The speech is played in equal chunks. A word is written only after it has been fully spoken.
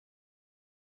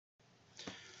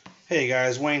Hey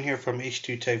guys, Wayne here from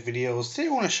H2 Tech Videos. Today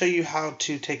I want to show you how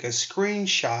to take a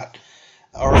screenshot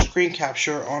or a screen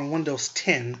capture on Windows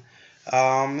 10.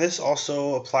 This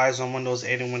also applies on Windows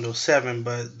 8 and Windows 7,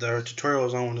 but the tutorial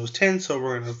is on Windows 10, so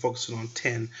we're going to focus on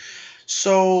 10.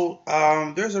 So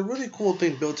there's a really cool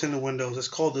thing built into Windows. It's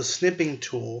called the snipping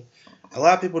tool. A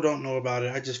lot of people don't know about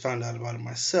it. I just found out about it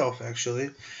myself,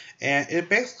 actually. And it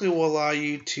basically will allow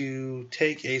you to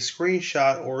take a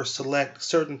screenshot or select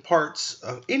certain parts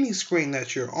of any screen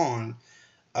that you're on.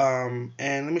 And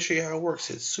let me show you how it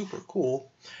works. It's super cool.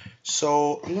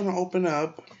 So I'm going to open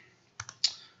up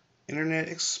Internet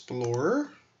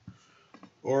Explorer,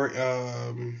 or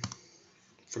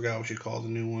forgot what you call the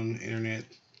new one, Internet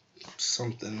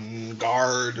something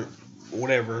Guard,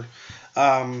 whatever.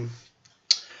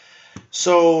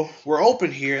 So we're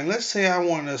open here, and let's say I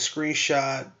want to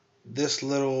screenshot this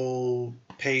little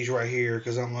page right here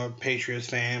because I'm a Patriots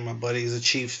fan, my buddy's a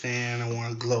Chiefs fan, I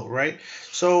want to gloat, right?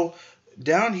 So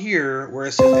down here where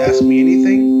it says ask me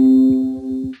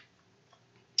anything,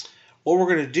 what we're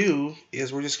going to do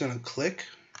is we're just going to click.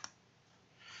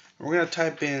 We're going to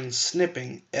type in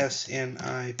snipping,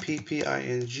 S-N-I-P-P-I-N-G,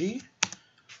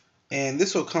 and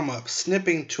this will come up,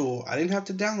 snipping tool. I didn't have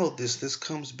to download this. This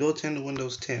comes built into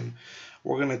Windows 10.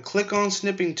 We're going to click on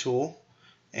snipping tool,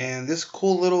 and this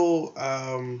cool little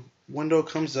window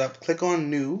comes up. Click on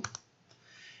new,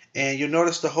 and you'll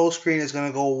notice the whole screen is going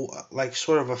to go like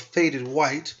sort of a faded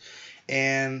white,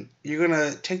 and you're going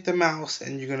to take the mouse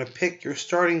and you're going to pick your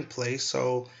starting place.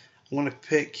 So I'm going to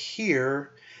pick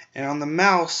here, and on the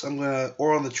mouse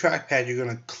or on the trackpad, you're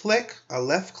going to click a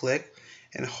left click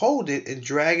and hold it and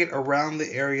drag it around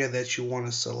the area that you want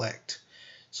to select.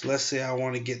 So let's say I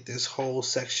want to get this whole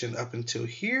section up until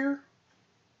here.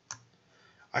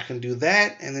 I can do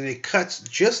that, and then it cuts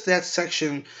just that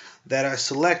section that I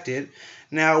selected.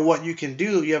 Now what you can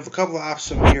do, you have a couple of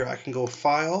options here. I can go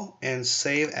File and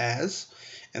Save As,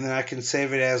 and then I can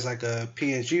save it as like a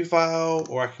PNG file,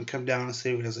 or I can come down and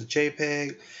save it as a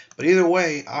JPEG. But either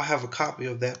way, I'll have a copy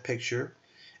of that picture,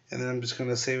 and then I'm just going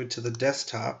to save it to the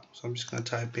desktop. So I'm just going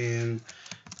to type in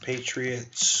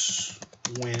Patriots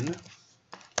Win,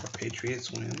 or Patriots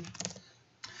Win, and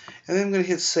then I'm going to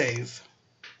hit Save.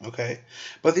 Okay,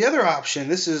 but the other option,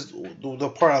 this is the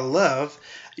part I love,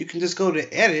 you can just go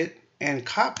to Edit and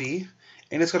Copy,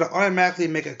 and it's going to automatically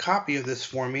make a copy of this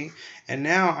for me. And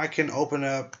now I can open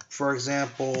up, for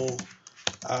example,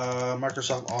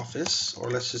 Microsoft Office,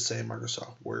 or let's just say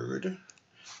Microsoft Word,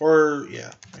 or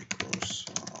yeah,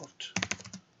 Microsoft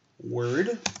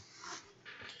Word.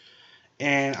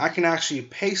 And I can actually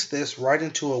paste this right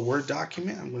into a Word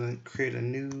document. I'm going to create a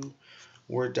new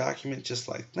Word document just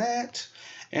like that.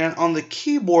 And on the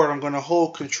keyboard, I'm going to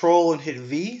hold Control and hit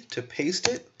V to paste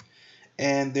it.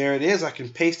 And there it is. I can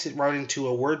paste it right into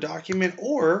a Word document,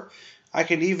 or I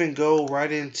can even go right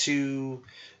into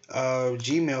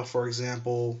Gmail, for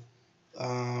example.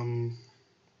 Don't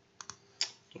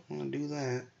want to do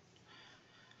that.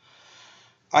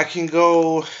 I can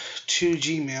go to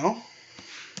Gmail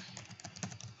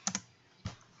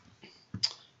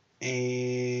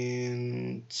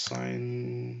and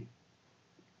sign.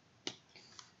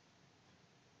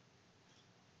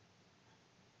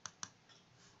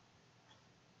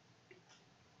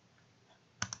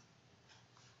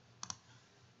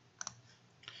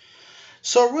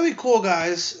 So really cool,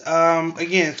 guys.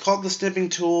 Again, it's called the snipping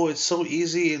tool. It's so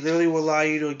easy. It literally will allow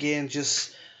you to, again,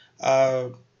 just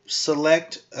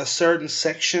select a certain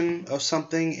section of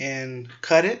something and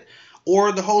cut it,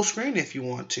 or the whole screen if you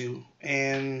want to.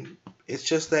 And it's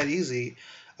just that easy.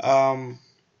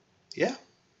 Yeah.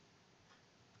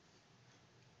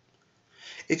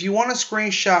 If you want to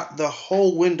screenshot the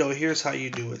whole window, here's how you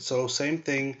do it. So same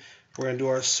thing. We're going to do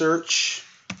our search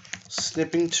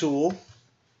snipping tool.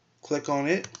 Click on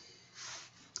it,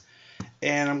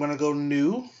 and I'm going to go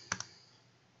new,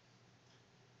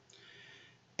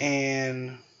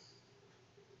 and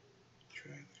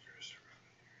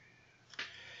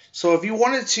so if you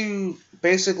wanted to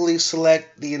basically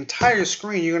select the entire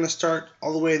screen, you're going to start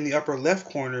all the way in the upper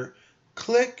left corner,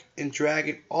 click and drag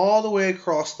it all the way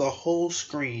across the whole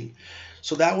screen.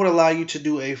 So that would allow you to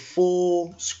do a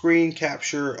full screen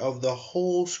capture of the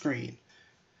whole screen.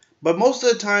 But most of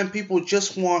the time, people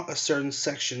just want a certain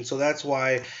section, so that's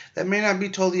why that may not be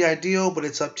totally ideal, but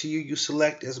it's up to you. You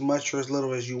select as much or as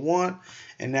little as you want,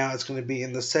 and now it's going to be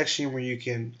in the section where you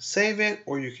can save it,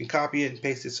 or you can copy it and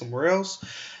paste it somewhere else.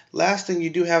 Last thing, you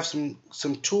do have some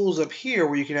tools up here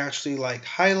where you can actually like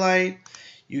highlight.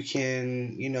 You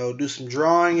can, do some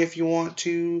drawing if you want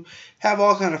to. Have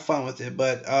all kind of fun with it,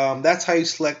 but that's how you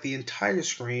select the entire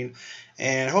screen.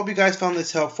 And I hope you guys found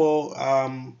this helpful.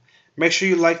 Make sure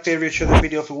you like, favorite, share the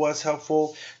video if it was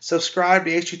helpful. Subscribe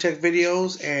to HG Tech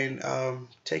videos, and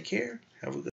take care.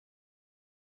 Have a good